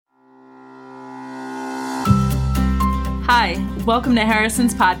Hi, welcome to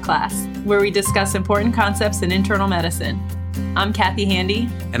Harrison's Podcast, where we discuss important concepts in internal medicine. I'm Kathy Handy.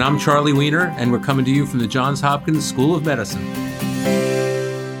 And I'm Charlie Weiner, and we're coming to you from the Johns Hopkins School of Medicine.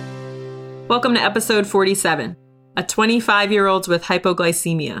 Welcome to episode 47, a 25-year-old with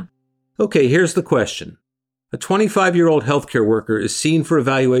hypoglycemia. Okay, here's the question. A 25-year-old healthcare worker is seen for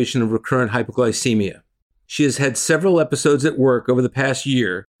evaluation of recurrent hypoglycemia. She has had several episodes at work over the past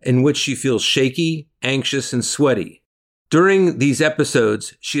year in which she feels shaky, anxious, and sweaty. During these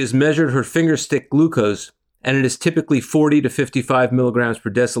episodes, she has measured her fingerstick glucose, and it is typically 40 to 55 milligrams per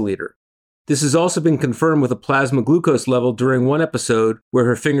deciliter. This has also been confirmed with a plasma glucose level during one episode where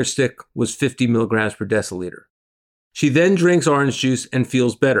her fingerstick was 50 milligrams per deciliter. She then drinks orange juice and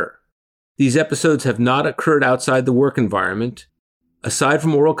feels better. These episodes have not occurred outside the work environment. Aside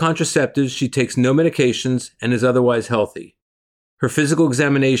from oral contraceptives, she takes no medications and is otherwise healthy. Her physical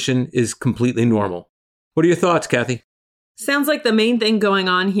examination is completely normal. What are your thoughts, Kathy? Sounds like the main thing going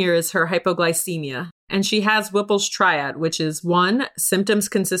on here is her hypoglycemia, and she has Whipple's triad, which is 1, symptoms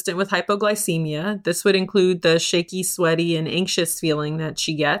consistent with hypoglycemia. This would include the shaky, sweaty, and anxious feeling that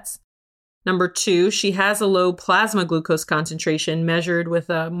she gets. Number 2, she has a low plasma glucose concentration measured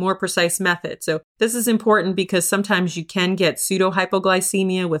with a more precise method. So this is important because sometimes you can get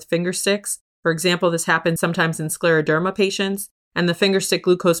pseudohypoglycemia with finger sticks. For example, this happens sometimes in scleroderma patients. And the fingerstick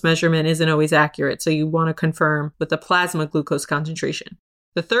glucose measurement isn't always accurate, so you want to confirm with the plasma glucose concentration.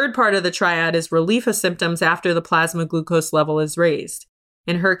 The third part of the triad is relief of symptoms after the plasma glucose level is raised.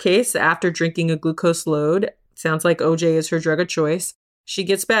 In her case, after drinking a glucose load, sounds like OJ is her drug of choice, she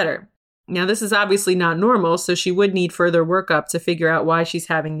gets better. Now, this is obviously not normal, so she would need further workup to figure out why she's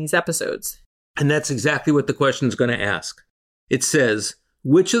having these episodes. And that's exactly what the question is going to ask. It says,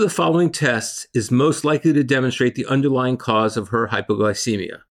 which of the following tests is most likely to demonstrate the underlying cause of her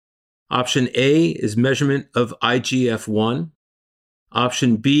hypoglycemia? Option A is measurement of IGF-1.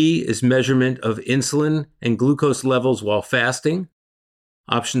 Option B is measurement of insulin and glucose levels while fasting.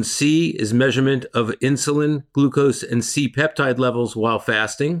 Option C is measurement of insulin, glucose, and C-peptide levels while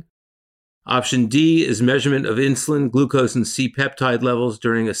fasting. Option D is measurement of insulin, glucose, and C-peptide levels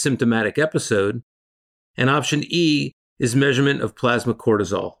during a symptomatic episode. And option E is measurement of plasma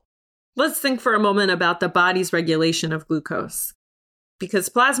cortisol. Let's think for a moment about the body's regulation of glucose. Because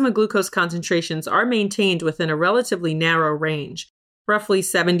plasma glucose concentrations are maintained within a relatively narrow range, roughly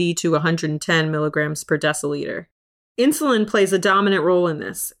 70 to 110 milligrams per deciliter. Insulin plays a dominant role in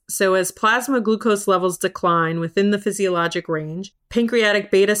this. So as plasma glucose levels decline within the physiologic range,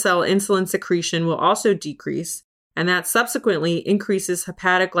 pancreatic beta cell insulin secretion will also decrease, and that subsequently increases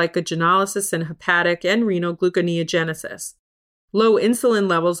hepatic glycogenolysis and hepatic and renal gluconeogenesis. Low insulin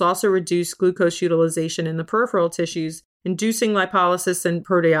levels also reduce glucose utilization in the peripheral tissues, inducing lipolysis and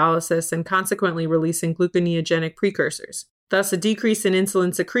proteolysis and consequently releasing gluconeogenic precursors. Thus, a decrease in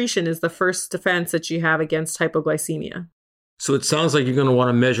insulin secretion is the first defense that you have against hypoglycemia. So it sounds like you're going to want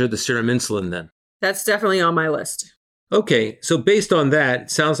to measure the serum insulin then. That's definitely on my list. Okay, so based on that,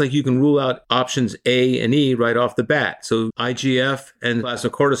 it sounds like you can rule out options A and E right off the bat. So IGF and plasma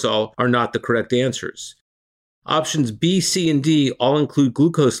cortisol are not the correct answers. Options B, C, and D all include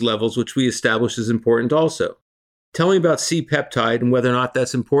glucose levels, which we established is important also. Tell me about C-peptide and whether or not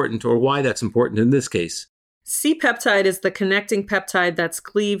that's important or why that's important in this case. C-peptide is the connecting peptide that's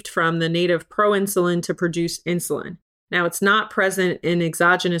cleaved from the native proinsulin to produce insulin. Now, it's not present in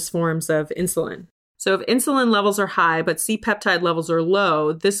exogenous forms of insulin. So if insulin levels are high, but C-peptide levels are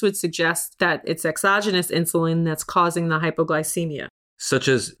low, this would suggest that it's exogenous insulin that's causing the hypoglycemia. Such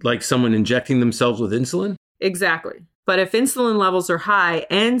as like someone injecting themselves with insulin? Exactly. But if insulin levels are high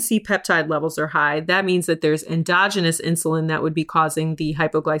and C-peptide levels are high, that means that there's endogenous insulin that would be causing the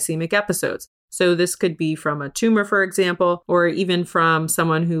hypoglycemic episodes. So this could be from a tumor, for example, or even from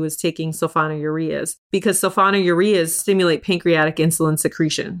someone who is taking sulfonylureas, because sulfonylureas stimulate pancreatic insulin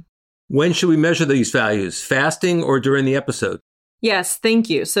secretion. When should we measure these values? Fasting or during the episode? Yes, thank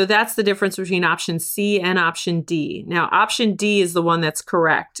you. So that's the difference between option C and option D. Now, option D is the one that's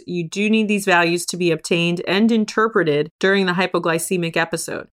correct. You do need these values to be obtained and interpreted during the hypoglycemic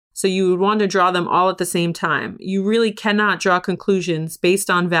episode. So you would want to draw them all at the same time. You really cannot draw conclusions based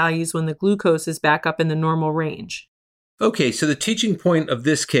on values when the glucose is back up in the normal range. Okay, so the teaching point of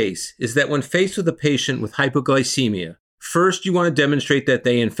this case is that when faced with a patient with hypoglycemia, first you want to demonstrate that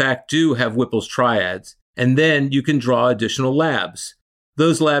they in fact do have Whipple's triads, and then you can draw additional labs.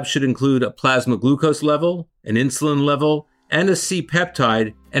 Those labs should include a plasma glucose level, an insulin level, and a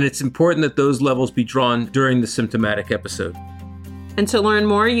C-peptide, and it's important that those levels be drawn during the symptomatic episode. And to learn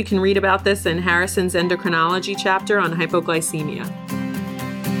more, you can read about this in Harrison's endocrinology chapter on hypoglycemia.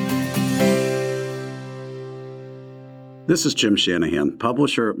 This is Jim Shanahan,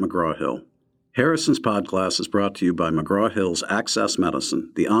 publisher at McGraw-Hill. Harrison's Podcast is brought to you by McGraw-Hill's Access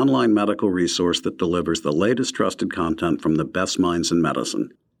Medicine, the online medical resource that delivers the latest trusted content from the best minds in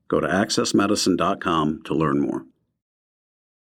medicine. Go to accessmedicine.com to learn more.